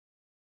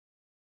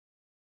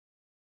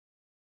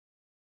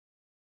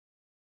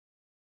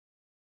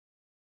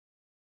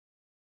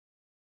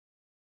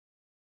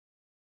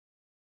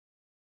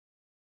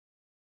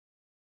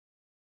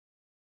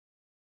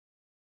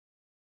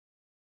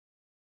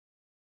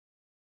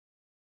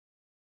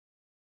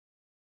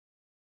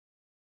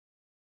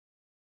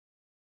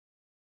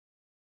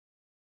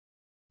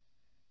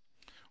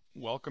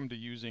Welcome to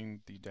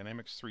using the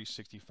Dynamics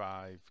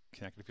 365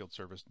 Connected Field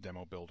Service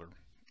Demo Builder.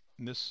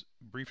 In this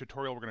brief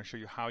tutorial, we're going to show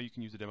you how you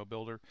can use the Demo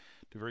Builder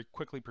to very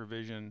quickly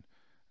provision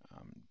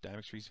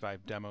Dynamics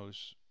 365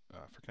 demos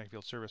for Connected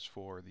Field Service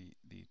for the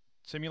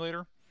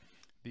simulator,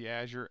 the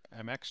Azure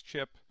MX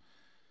chip,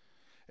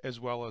 as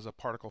well as a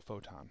particle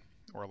photon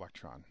or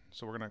electron.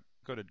 So we're going to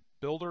go to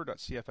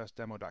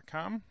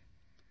builder.cfsdemo.com,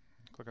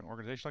 click on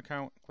Organizational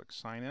Account, click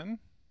Sign In.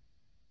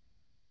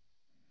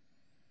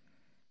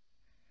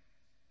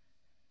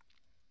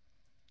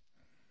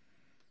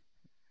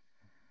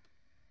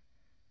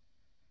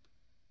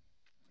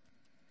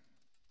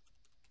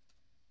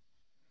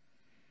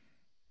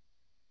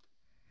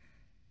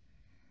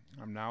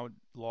 I'm now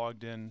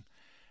logged in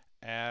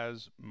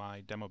as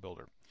my demo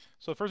builder.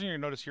 So the first thing you're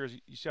going to notice here is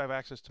you see I have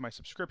access to my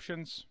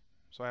subscriptions.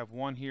 So I have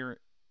one here,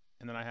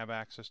 and then I have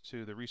access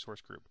to the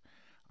resource group.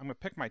 I'm going to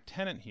pick my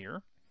tenant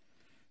here,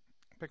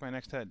 pick my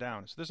next tenant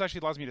down. So this actually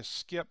allows me to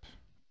skip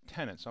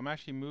tenants. So I'm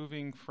actually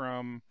moving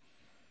from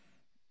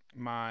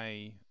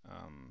my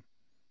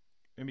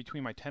in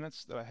between my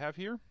tenants that I have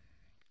here.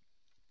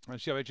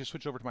 And see how I just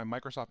switched over to my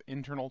Microsoft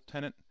internal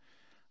tenant.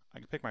 I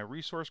can pick my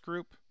resource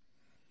group.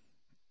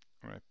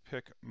 I'm going to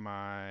pick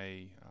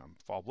my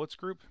Fall Blitz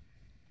group.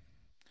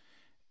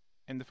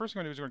 And the first thing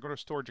I'm going to do is we're going to go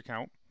to storage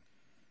account.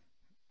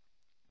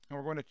 And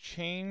we're going to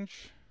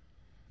change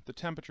the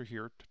temperature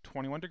here to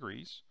 21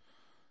 degrees.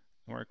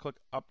 And we're going to click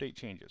Update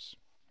Changes.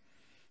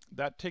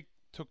 That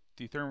took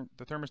the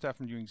thermostat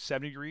from doing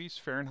 70 degrees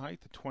Fahrenheit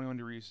to 21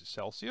 degrees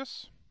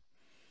Celsius.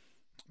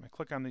 I'm going to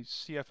click on the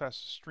CFS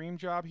stream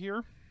job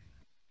here.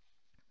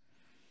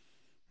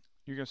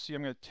 You're going to see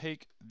I'm going to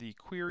take the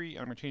query and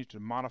I'm going to change it to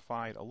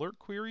modified alert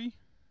query.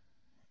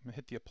 I'm going to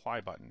hit the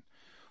apply button.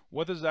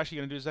 What this is actually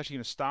going to do is actually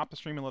going to stop the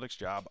Stream Analytics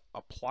job,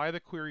 apply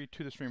the query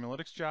to the Stream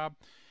Analytics job,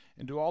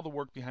 and do all the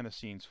work behind the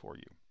scenes for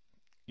you.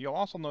 You'll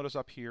also notice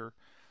up here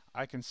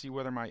I can see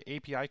whether my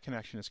API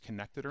connection is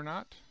connected or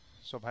not.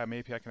 So if I have an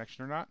API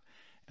connection or not.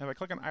 And if I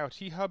click on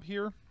IoT Hub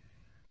here,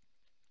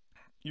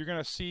 you're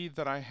going to see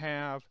that I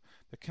have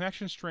the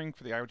connection string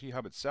for the IoT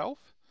Hub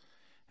itself.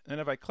 And then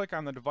if I click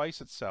on the device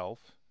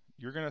itself,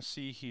 you're going to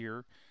see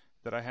here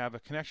that I have a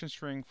connection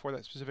string for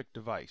that specific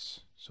device.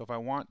 So if I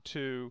want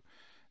to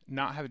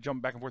not have it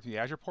jump back and forth to the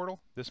Azure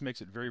portal, this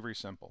makes it very, very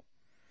simple.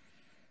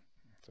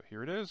 So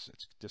here it is.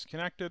 It's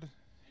disconnected.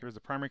 Here's the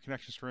primary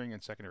connection string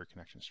and secondary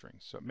connection string.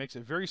 So it makes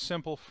it very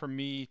simple for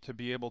me to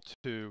be able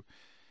to,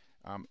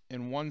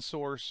 in one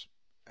source,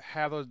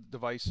 have those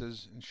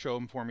devices and show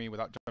them for me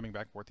without jumping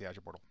back and forth to the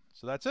Azure portal.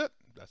 So that's it.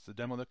 That's the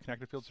demo of the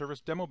Connected Field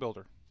Service Demo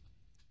Builder.